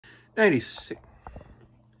96,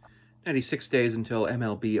 96 days until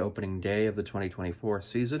MLB opening day of the 2024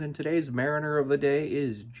 season, and today's Mariner of the day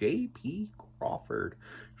is J.P. Crawford,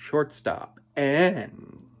 shortstop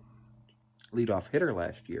and leadoff hitter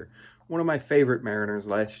last year. One of my favorite Mariners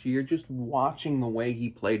last year, just watching the way he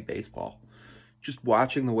played baseball. Just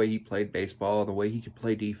watching the way he played baseball, the way he could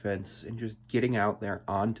play defense, and just getting out there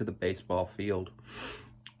onto the baseball field.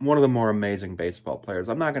 One of the more amazing baseball players.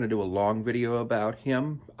 I'm not going to do a long video about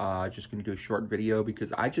him. Just going to do a short video because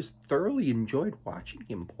I just thoroughly enjoyed watching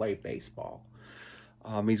him play baseball.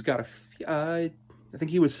 He's got I think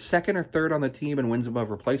he was second or third on the team in wins above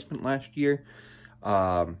replacement last year.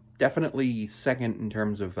 Definitely second in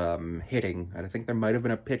terms of hitting. I think there might have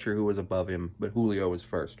been a pitcher who was above him, but Julio was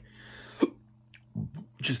first.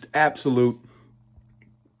 Just absolute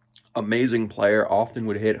amazing player. Often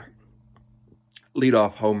would hit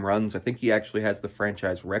leadoff home runs. I think he actually has the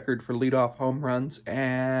franchise record for leadoff home runs,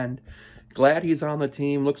 and glad he's on the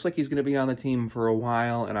team. Looks like he's going to be on the team for a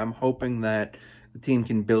while, and I'm hoping that the team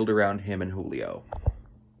can build around him and Julio.